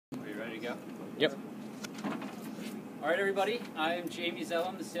Ready to go? Yep. All right, everybody. I'm Jamie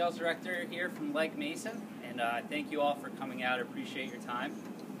Zelem, the sales director here from Legg Mason, and thank you all for coming out. I appreciate your time.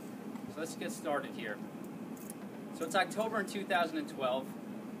 So let's get started here. So it's October in 2012.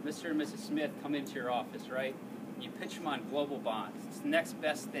 Mr. and Mrs. Smith come into your office, right? You pitch them on global bonds. It's the next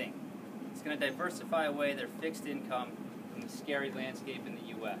best thing. It's going to diversify away their fixed income from the scary landscape in the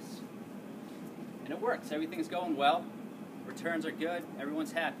U.S. And it works. Everything's going well. Returns are good.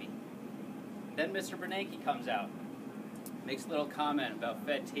 Everyone's happy. Then Mr. Bernanke comes out, makes a little comment about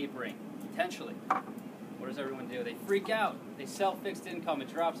Fed tapering, potentially. What does everyone do? They freak out. They sell fixed income. It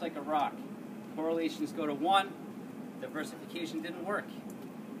drops like a rock. Correlations go to 1. Diversification didn't work.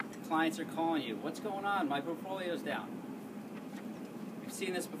 Clients are calling you. What's going on? My portfolio's down. We've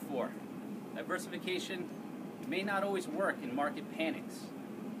seen this before. Diversification may not always work in market panics,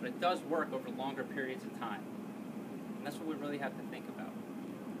 but it does work over longer periods of time. And that's what we really have to think about.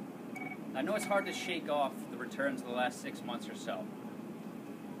 I know it's hard to shake off the returns of the last 6 months or so,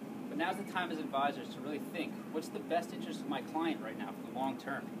 but now's the time as advisors to really think, what's the best interest of my client right now for the long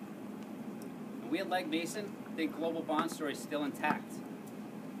term? And we at Legg Mason think global bond story is still intact.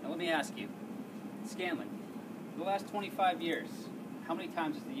 Now let me ask you, Scanlon, for the last 25 years, how many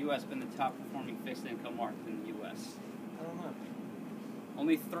times has the U.S. been the top performing fixed income market in the U.S.? I don't know.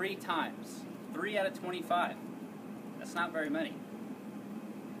 Only 3 times. 3 out of 25. That's not very many.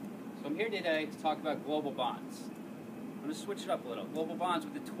 So I'm here today to talk about global bonds. I'm going to switch it up a little. Global bonds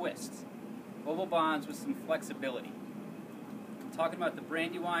with a twist. Global bonds with some flexibility. I'm talking about the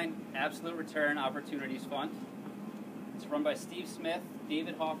Brandywine Absolute Return Opportunities Fund. It's run by Steve Smith,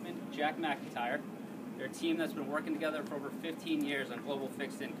 David Hoffman, Jack McIntyre. They're a team that's been working together for over 15 years on global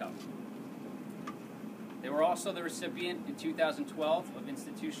fixed income. They were also the recipient in 2012 of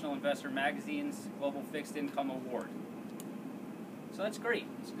Institutional Investor Magazine's Global Fixed Income Award. So that's great.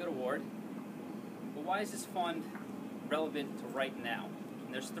 It's a good award. But why is this fund relevant to right now?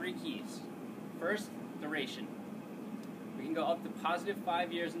 And there's 3 keys. First, duration. We can go up to positive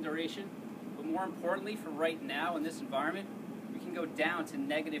 5 years in duration, but more importantly for right now in this environment, we can go down to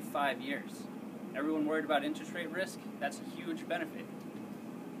negative 5 years. Everyone worried about interest rate risk? That's a huge benefit.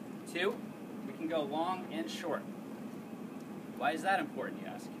 2, we can go long and short. Why is that important, you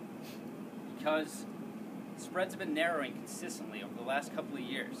ask? Because spreads have been narrowing consistently over the last couple of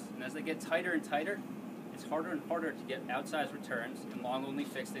years, and as they get tighter and tighter, it's harder and harder to get outsized returns in long-only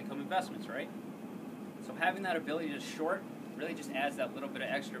fixed income investments, right? So having that ability to short really just adds that little bit of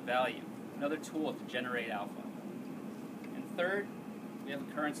extra value, another tool to generate alpha. And third, we have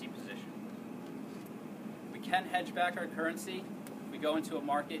a currency position. We can hedge back our currency if we go into a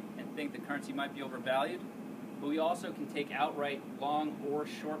market and think the currency might be overvalued, but we also can take outright long or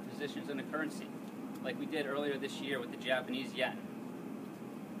short positions in a currency, like we did earlier this year with the Japanese yen.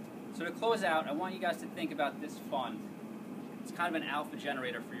 So to close out, I want you guys to think about this fund. It's kind of an alpha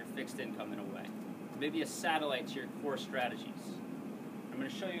generator for your fixed income in a way. Maybe a satellite to your core strategies. I'm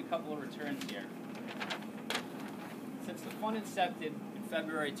going to show you a couple of returns here. Since the fund incepted in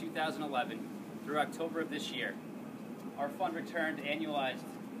February 2011 through October of this year, our fund returned annualized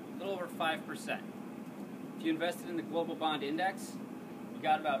a little over 5%. If you invested in the global bond index, you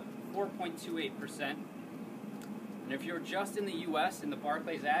got about 4.28%. And if you're just in the U.S. in the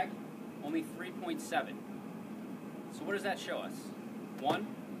Barclays Ag, only 3.7. So what does that show us? 1,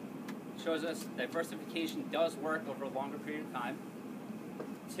 it shows us diversification does work over a longer period of time.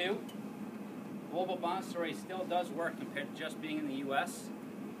 2, global bond story still does work compared to just being in the U.S.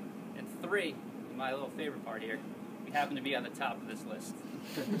 And 3, my little favorite part here, we happen to be on the top of this list.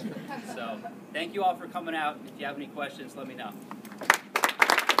 So thank you all for coming out. If you have any questions, let me know.